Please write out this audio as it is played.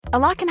A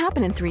lot can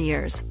happen in 3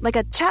 years, like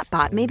a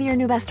chatbot may be your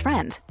new best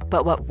friend.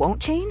 But what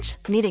won't change?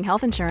 Needing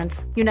health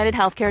insurance. United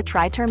Healthcare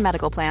Tri-Term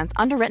Medical Plans,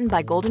 underwritten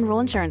by Golden Rule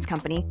Insurance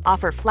Company,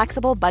 offer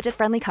flexible,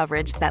 budget-friendly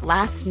coverage that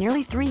lasts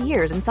nearly 3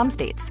 years in some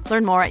states.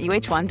 Learn more at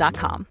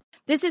uh1.com.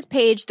 This is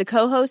Paige, the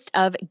co-host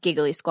of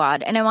Giggly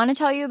Squad, and I want to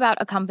tell you about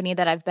a company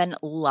that I've been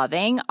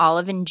loving,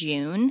 Olive &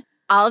 June.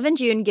 Olive &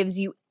 June gives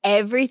you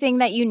everything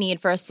that you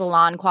need for a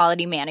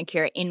salon-quality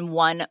manicure in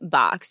one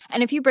box.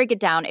 And if you break it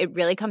down, it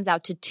really comes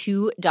out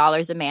to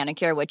 $2 a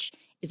manicure, which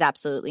is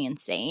absolutely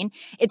insane.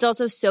 It's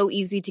also so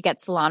easy to get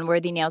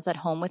salon-worthy nails at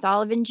home with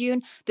Olive &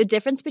 June. The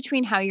difference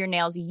between how your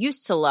nails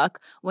used to look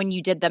when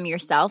you did them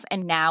yourself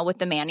and now with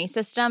the Mani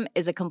system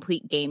is a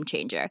complete game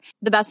changer.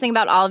 The best thing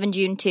about Olive &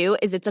 June, too,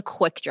 is it's a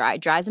quick dry.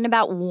 Dries in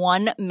about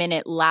 1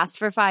 minute, lasts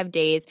for 5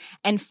 days,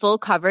 and full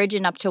coverage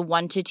in up to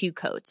 1 to 2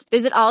 coats.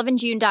 Visit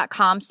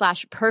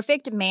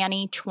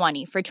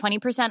oliveandjune.com/perfectmani20 for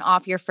 20%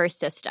 off your first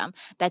system.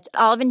 That's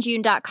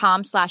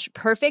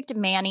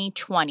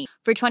oliveandjune.com/perfectmani20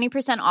 for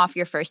 20% off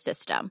your first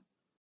system.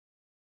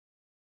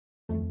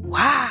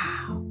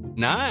 Wow.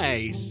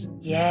 Nice.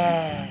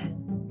 Yeah.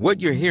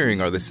 What you're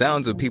hearing are the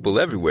sounds of people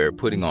everywhere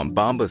putting on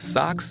Bombas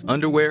socks,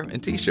 underwear,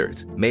 and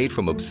T-shirts made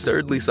from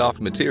absurdly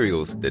soft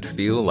materials that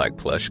feel like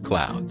plush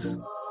clouds.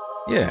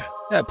 Yeah,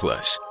 that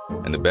plush.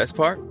 And the best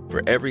part?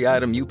 For every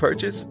item you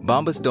purchase,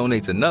 Bombas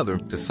donates another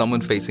to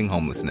someone facing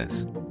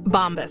homelessness.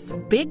 Bombas.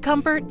 Big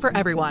comfort for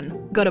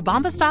everyone. Go to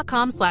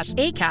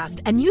bombas.com/ACAST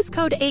and use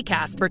code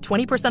ACAST for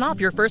 20% off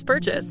your first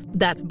purchase.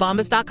 That's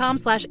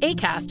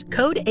bombas.com/ACAST.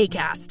 Code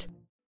ACAST.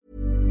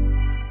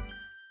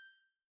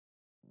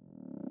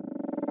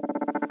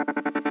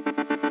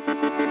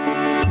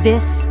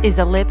 This is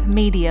a Lip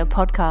Media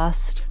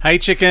podcast. Hey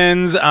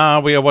chickens,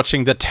 we are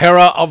watching The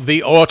Terror of the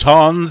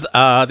Autons.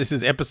 This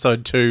is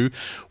episode 2,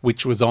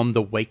 which was on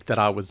the week that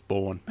I was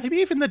born. Maybe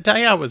even the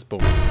day I was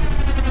born.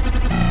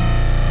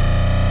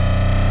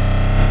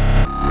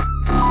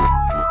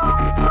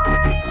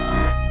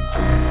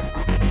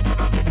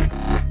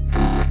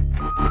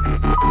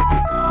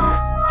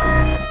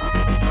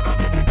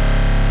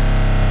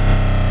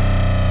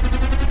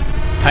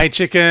 Hey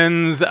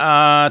chickens,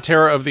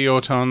 Terror of the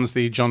Autons,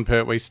 the John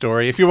Pertwee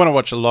story. If you want to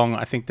watch along,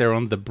 I think they're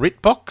on the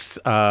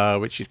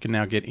BritBox, which you can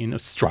now get in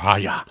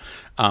Australia,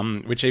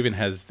 which even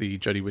has the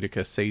Jodie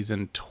Whittaker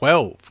season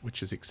 12,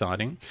 which is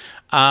exciting.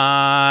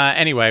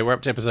 Anyway, we're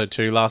up to episode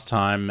 2. Last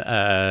time,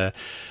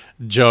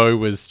 Joe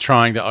was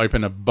trying to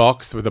open a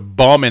box with a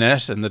bomb in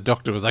it, and the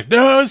doctor was like,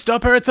 "No,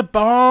 stop her, it's a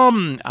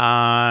bomb!"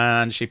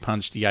 And she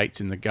punched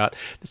Yates in the gut.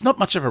 There's not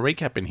much of a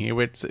recap in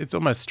here. It's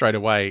almost straight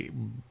away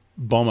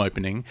bomb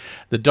opening.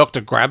 The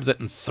doctor grabs it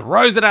and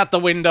throws it out the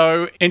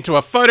window into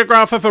a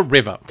photograph of a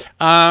river.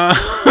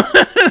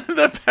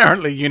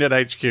 Apparently Unit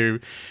HQ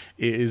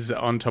is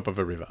on top of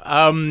a river.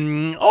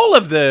 All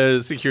of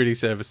the security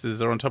services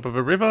are on top of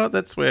a river.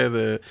 That's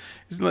where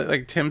isn't it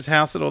like Thames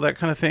House and all that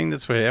kind of thing?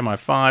 That's where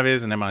MI5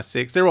 is and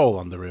MI6. They're all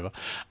on the river.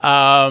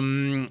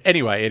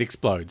 Anyway, it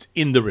explodes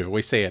in the river.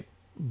 We see it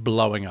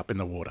blowing up in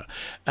the water.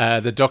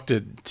 The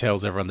doctor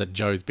tells everyone that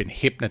Joe's been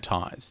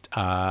hypnotized,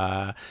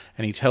 and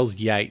he tells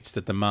Yates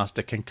that the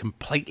master can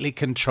completely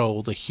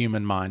control the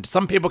human mind.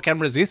 Some people can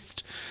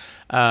resist.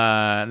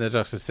 The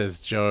doctor says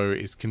Joe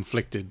is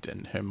conflicted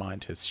and her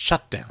mind has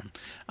shut down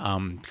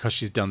because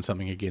she's done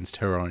something against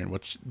her own,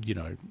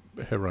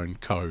 her own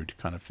code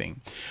kind of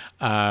thing.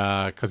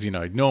 Because,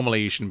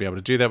 normally you shouldn't be able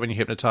to do that when you're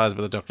hypnotized,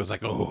 but the doctor's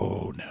like,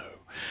 oh, no.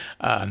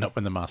 Not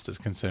when the master's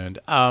concerned.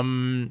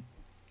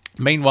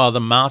 Meanwhile, the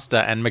master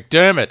and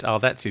McDermott,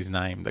 that's his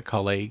name, the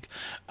colleague,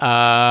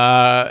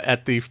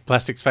 at the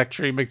plastics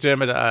factory,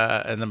 McDermott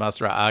and the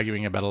master are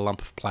arguing about a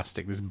lump of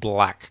plastic, this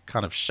black,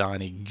 kind of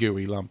shiny,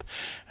 gooey lump.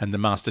 And the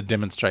master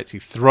demonstrates, he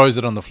throws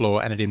it on the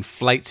floor and it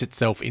inflates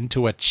itself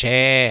into a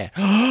chair.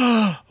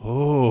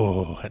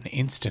 Oh, an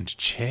instant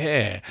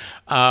chair.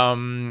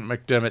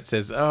 McDermott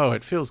says,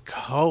 it feels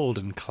cold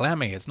and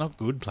clammy. It's not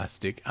good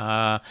plastic.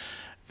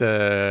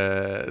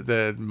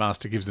 The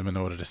master gives him an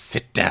order to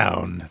sit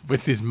down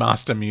with his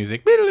master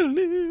music.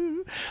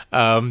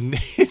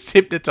 His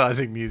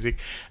hypnotizing music.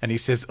 And he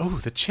says,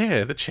 the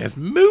chair's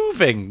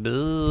moving.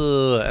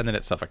 And then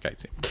it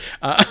suffocates him.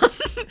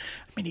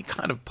 He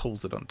kind of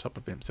pulls it on top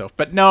of himself.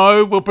 But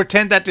no, we'll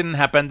pretend that didn't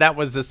happen. That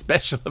was a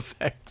special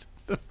effect.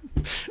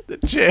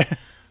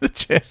 The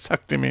chair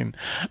sucked him in.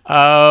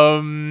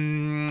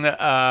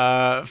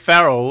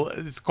 Farrell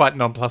is quite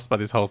nonplussed by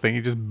this whole thing.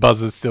 He just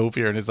buzzes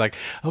Sylvia and is like,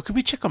 can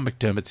we check on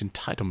McDermott's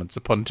entitlements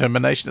upon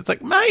termination? It's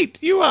like, mate,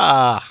 you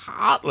are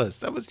heartless.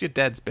 That was your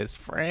dad's best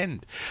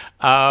friend.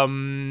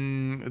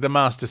 The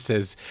master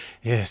says,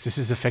 yes, this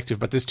is effective,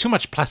 but there's too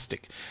much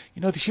plastic.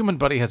 The human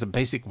body has a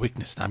basic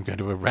weakness, and I'm going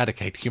to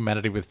eradicate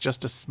humanity with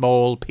just a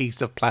small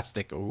piece of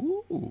plastic.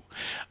 Ooh.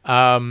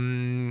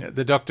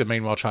 The doctor,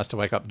 meanwhile, tries to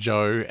wake up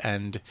Joe,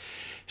 and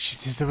she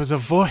says there was a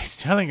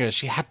voice telling her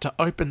she had to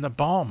open the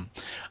bomb.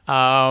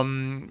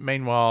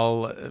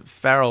 Meanwhile,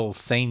 Farrell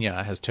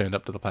Sr. has turned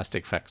up to the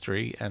plastic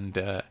factory, and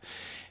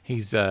he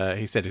said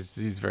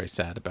he's very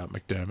sad about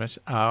McDermott.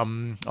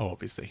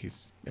 Obviously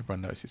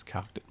everyone knows his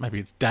character. Maybe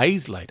it's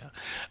days later.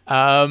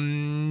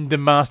 The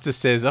Master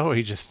says,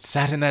 he just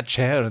sat in that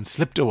chair and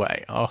slipped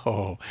away.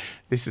 Oh,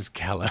 this is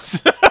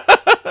callous.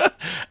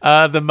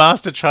 The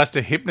Master tries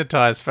to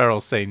hypnotize Farrell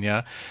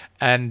Sr.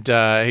 and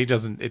it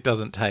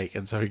doesn't take,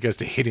 and so he goes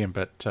to hit him,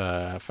 but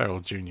Farrell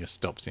Jr.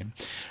 stops him.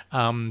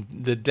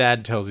 The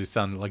dad tells his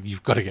son, like,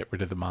 you've got to get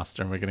rid of the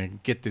Master and we're going to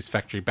get this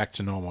factory back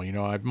to normal.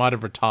 I might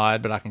have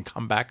retired, but I can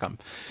come back. I'm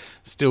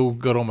still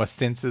got all my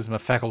senses, my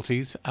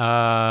faculties.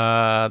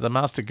 The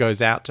Master goes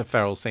out to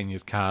Farrell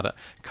Sr.'s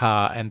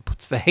car and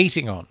puts the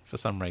heating on for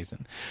some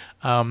reason.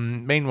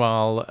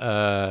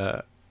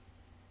 Meanwhile,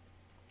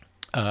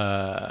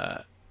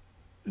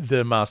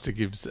 the Master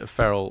gives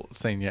Farrell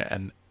Sr.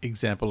 an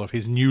example of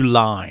his new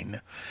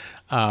line.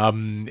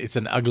 It's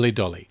an ugly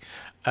dolly.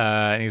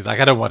 And he's like,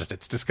 I don't want it.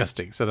 It's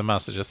disgusting. So the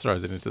Master just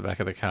throws it into the back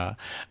of the car.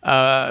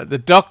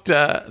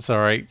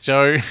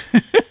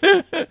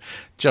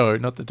 Joe,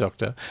 not the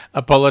Doctor,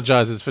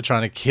 apologizes for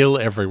trying to kill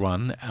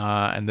everyone.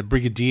 And the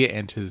Brigadier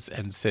enters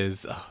and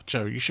says,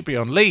 Joe, you should be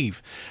on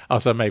leave.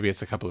 So maybe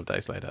it's a couple of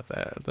days later.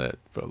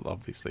 Well,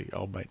 obviously,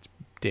 old mate's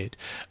dead.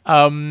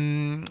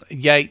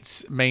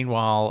 Yates,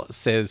 meanwhile,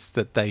 says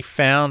that they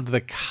found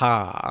the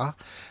car.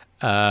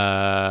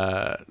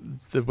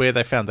 Where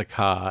they found the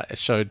car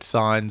showed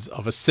signs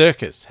of a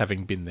circus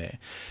having been there.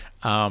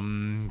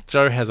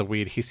 Joe has a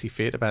weird hissy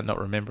fit about not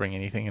remembering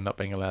anything and not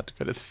being allowed to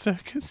go to the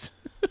circus.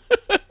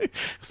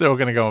 Because they're all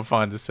going to go and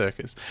find the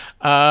circus.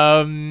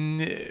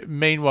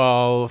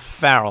 Meanwhile,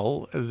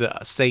 Farrell,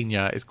 the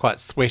senior, is quite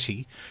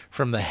sweaty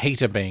from the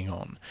heater being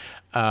on.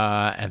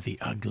 And the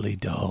ugly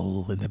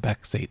doll in the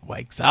back seat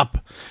wakes up.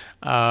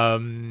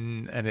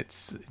 And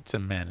it's a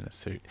man in a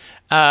suit.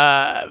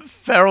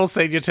 Farrell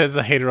Sr. turns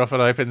the heater off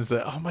and opens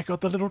the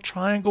little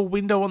triangle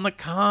window on the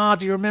car.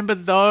 Do you remember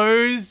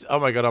those? Oh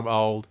my God, I'm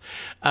old.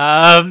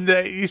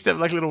 They used to have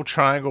like a little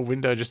triangle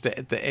window just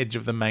at the edge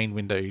of the main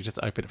window. You just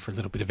open it for a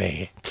little bit of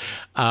air.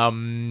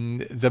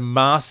 The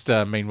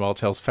Master, meanwhile,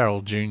 tells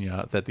Farrell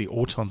Jr. that the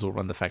Autons will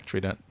run the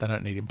factory. They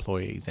don't need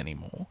employees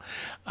anymore.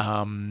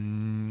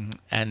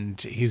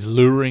 And he's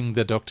luring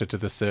the Doctor to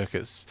the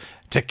circus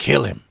to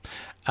kill him.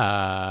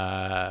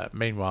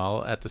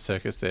 Meanwhile, at the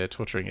circus, they're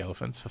torturing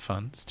elephants for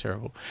fun. It's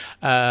terrible.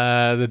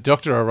 The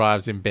Doctor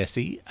arrives in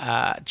Bessie.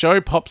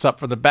 Joe pops up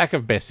from the back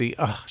of Bessie.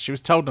 She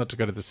was told not to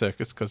go to the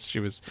circus because she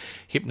was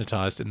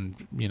hypnotized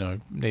and,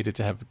 needed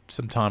to have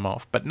some time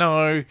off. But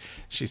no,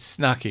 she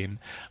snuck in.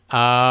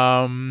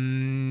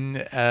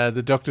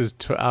 The Doctor's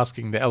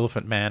asking the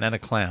Elephant Man and a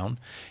clown,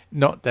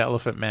 not the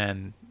Elephant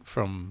Man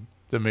from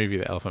the movie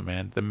The Elephant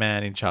Man, the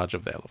man in charge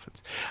of the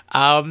elephants,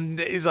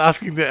 is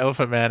asking the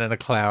Elephant Man and a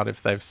clown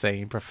if they've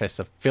seen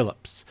Professor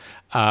Phillips.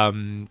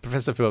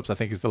 Professor Phillips, I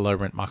think, is the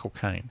low-rent Michael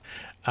Caine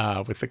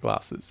with the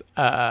glasses.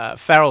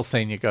 Farrell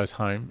Sr. goes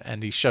home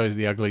and he shows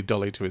the ugly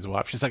dolly to his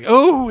wife. She's like,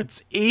 oh,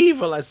 it's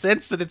evil. I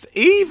sense that it's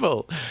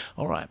evil.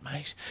 All right,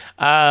 mate.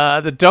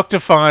 The Doctor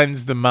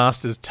finds the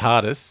Master's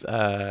TARDIS,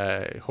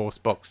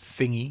 horsebox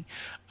thingy,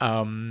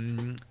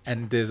 and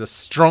there's a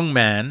strong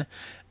man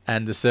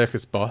and the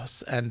circus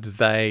boss, and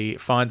they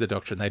find the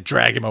Doctor and they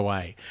drag him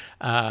away.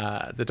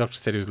 The Doctor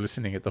said he was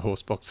listening at the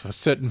horse box for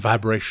certain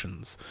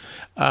vibrations.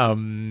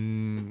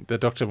 The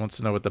Doctor wants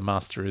to know what the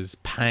Master is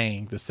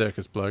paying the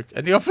circus bloke,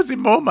 and he offers him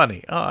more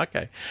money. Oh,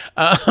 okay.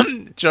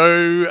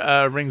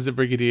 Joe rings the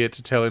Brigadier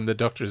to tell him the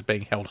Doctor is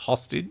being held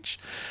hostage.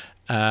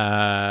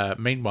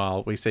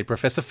 Meanwhile, we see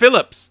Professor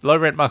Phillips,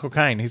 low-rent Michael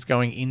Caine. He's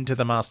going into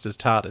the Master's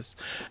TARDIS.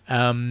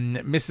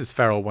 Mrs.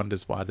 Farrell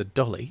wonders why the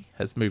dolly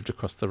has moved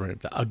across the room,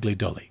 the ugly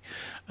dolly.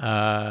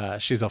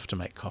 She's off to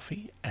make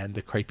coffee, and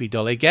the creepy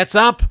dolly gets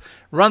up,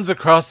 runs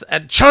across,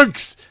 and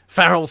chokes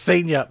Farrell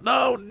Sr.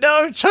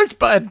 No, choked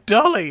by a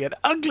dolly, an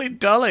ugly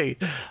dolly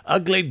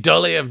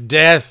of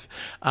death.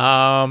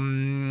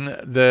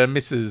 The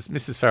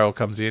Mrs. Farrell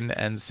comes in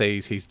and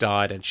sees he's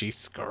died, and she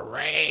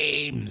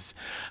screams.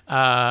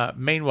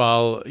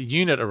 Meanwhile,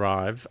 UNIT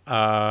arrive,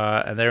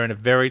 and they're in a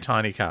very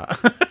tiny car.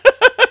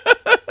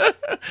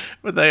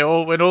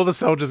 When all the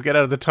soldiers get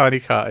out of the tiny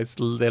car,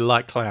 they're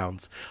like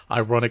clowns.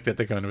 Ironic that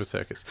they're going to a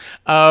circus.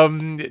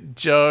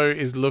 Joe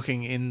is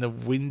looking in the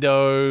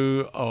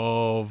window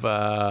of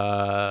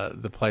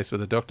the place where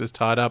the Doctor's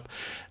tied up.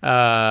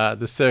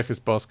 The circus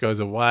boss goes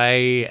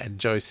away, and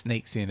Joe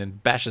sneaks in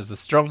and bashes the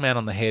strong man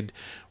on the head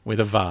with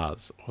a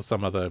vase or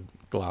some other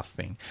glass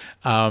thing.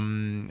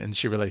 And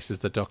she releases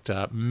the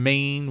Doctor.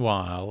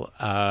 Meanwhile,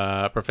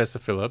 Professor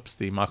Phillips,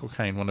 the Michael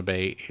Caine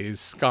wannabe, is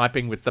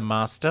Skyping with the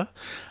Master.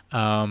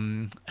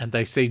 And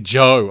they see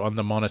Joe on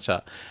the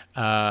monitor.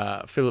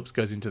 Phillips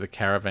goes into the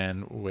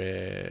caravan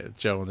where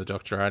Joe and the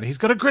Doctor are, and he's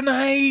got a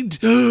grenade.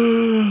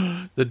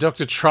 The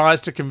Doctor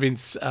tries to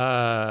convince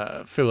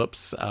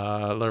Phillips,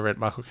 low-rent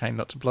Michael Caine,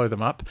 not to blow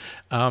them up.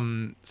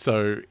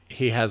 So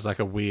he has like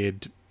a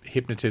weird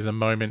hypnotism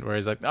moment where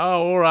he's like,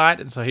 oh, all right,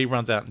 and so he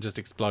runs out and just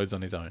explodes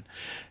on his own.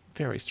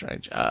 Very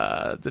strange.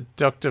 The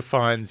Doctor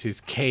finds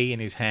his key in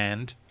his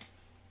hand,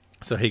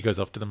 So he goes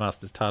off to the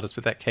Master's TARDIS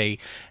with that key,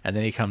 and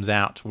then he comes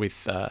out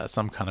with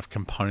some kind of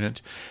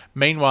component.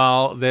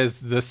 Meanwhile, there's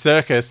the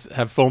circus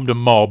have formed a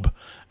mob,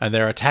 and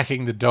they're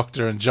attacking the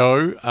Doctor and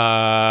Joe.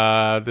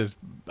 There's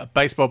a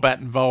baseball bat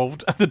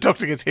involved. The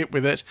Doctor gets hit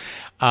with it.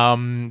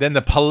 Then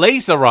the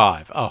police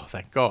arrive. Oh,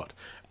 thank God.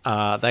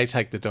 They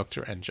take the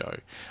Doctor and Joe.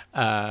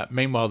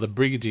 Meanwhile, the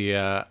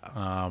Brigadier,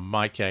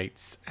 Mike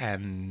Yates,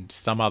 and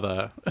some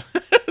other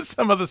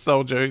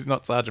soldier who's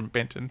not Sergeant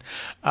Benton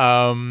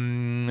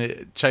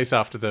chase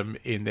after them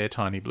in their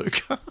tiny blue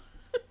car.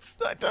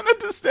 I don't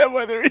understand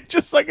why they're in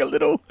just like a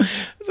little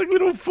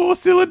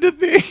 4-cylinder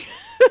thing.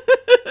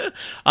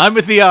 I'm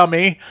with the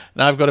army,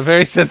 and I've got a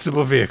very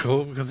sensible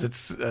vehicle because it's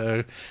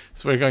so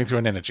we're going through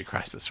an energy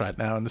crisis right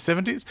now in the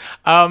 70s.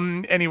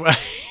 Anyway.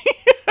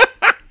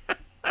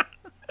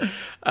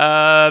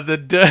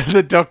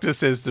 The Doctor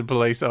says to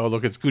police, "Oh,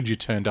 look, it's good you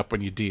turned up when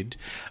you did."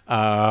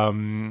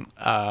 Then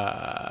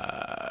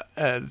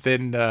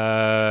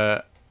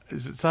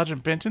is it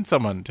Sergeant Benton?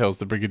 Someone tells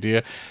the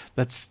Brigadier,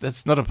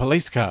 "That's not a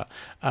police car."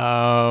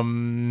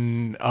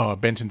 Benton's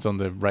on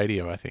the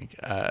radio, I think.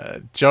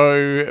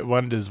 Joe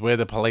wonders where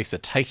the police are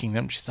taking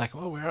them. She's like,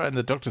 "Oh, where are?" And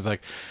the Doctor's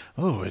like,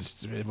 "Oh,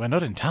 we're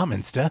not in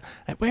Tarminster.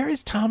 Where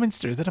is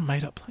Tarminster? Is that a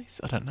made-up place?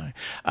 I don't know."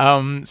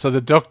 So the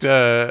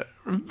Doctor,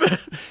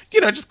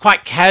 just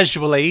quite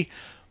casually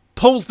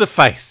pulls the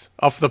face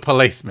off the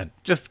policeman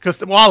just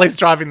because while he's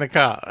driving the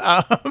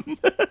car,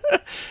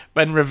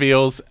 and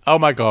reveals, "Oh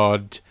my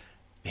God,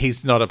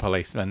 he's not a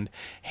policeman.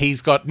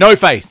 He's got no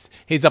face.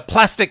 He's a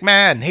plastic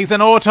man. He's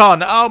an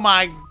Auton." Oh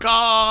my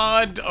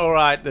God. All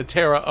right, the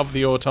terror of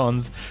the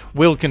Autons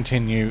will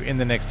continue in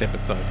the next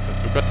episode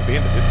because we've got to the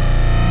end of this one.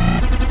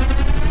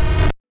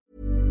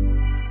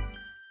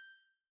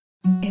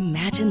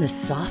 Imagine the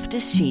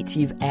softest sheets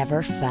you've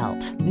ever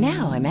felt.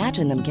 Now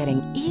imagine them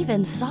getting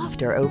even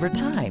softer over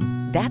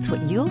time. That's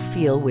what you'll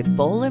feel with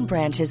Boll &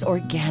 Branch's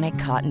organic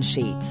cotton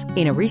sheets.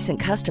 In a recent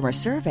customer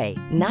survey,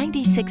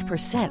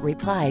 96%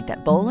 replied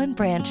that Boll &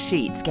 Branch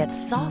sheets get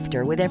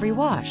softer with every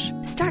wash.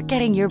 Start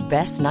getting your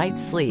best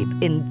night's sleep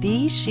in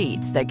these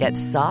sheets that get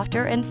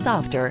softer and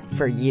softer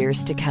for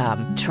years to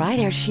come. Try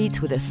their sheets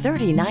with a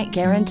 30-night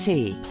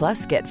guarantee.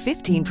 Plus, get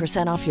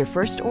 15% off your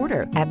first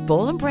order at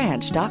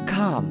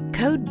bollandbranch.com.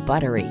 Code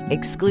BUTTERY.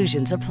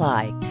 Exclusions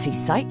apply. See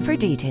site for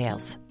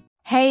details.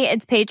 Hey,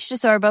 it's Paige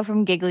DeSorbo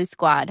from Giggly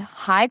Squad.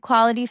 High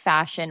quality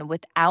fashion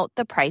without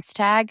the price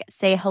tag.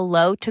 Say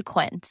hello to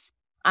Quince.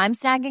 I'm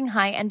snagging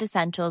high-end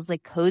essentials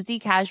like cozy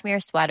cashmere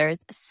sweaters,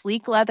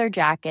 sleek leather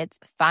jackets,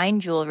 fine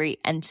jewelry,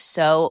 and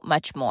so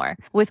much more.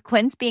 With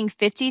Quince being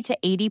 50 to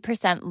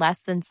 80%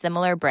 less than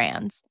similar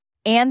brands.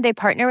 And they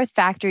partner with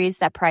factories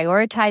that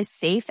prioritize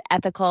safe,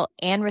 ethical,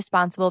 and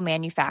responsible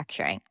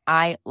manufacturing.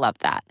 I love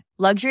that.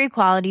 Luxury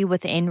quality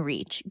within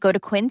reach. Go to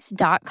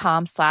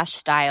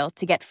quince.com/style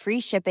to get free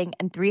shipping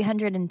and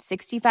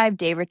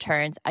 365-day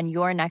returns on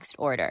your next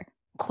order.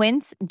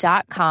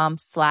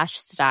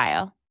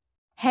 Quince.com/style.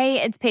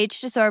 Hey, it's Paige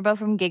DeSorbo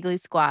from Giggly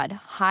Squad.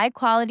 High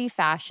quality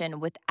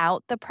fashion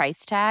without the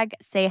price tag.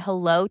 Say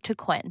hello to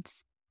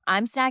Quince.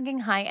 I'm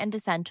snagging high-end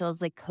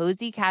essentials like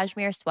cozy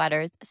cashmere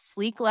sweaters,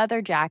 sleek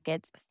leather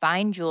jackets,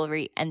 fine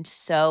jewelry, and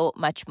so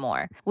much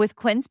more. With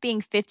Quince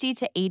being 50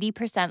 to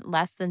 80%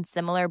 less than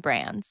similar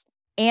brands.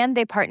 And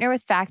they partner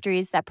with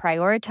factories that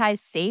prioritize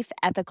safe,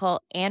 ethical,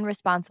 and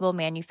responsible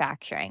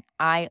manufacturing.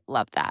 I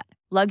love that.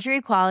 Luxury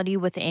quality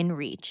within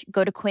reach.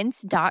 Go to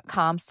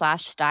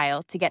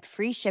quince.com/style to get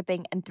free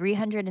shipping and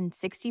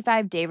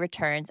 365-day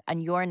returns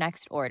on your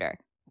next order.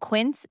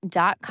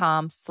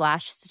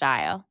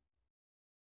 Quince.com/style.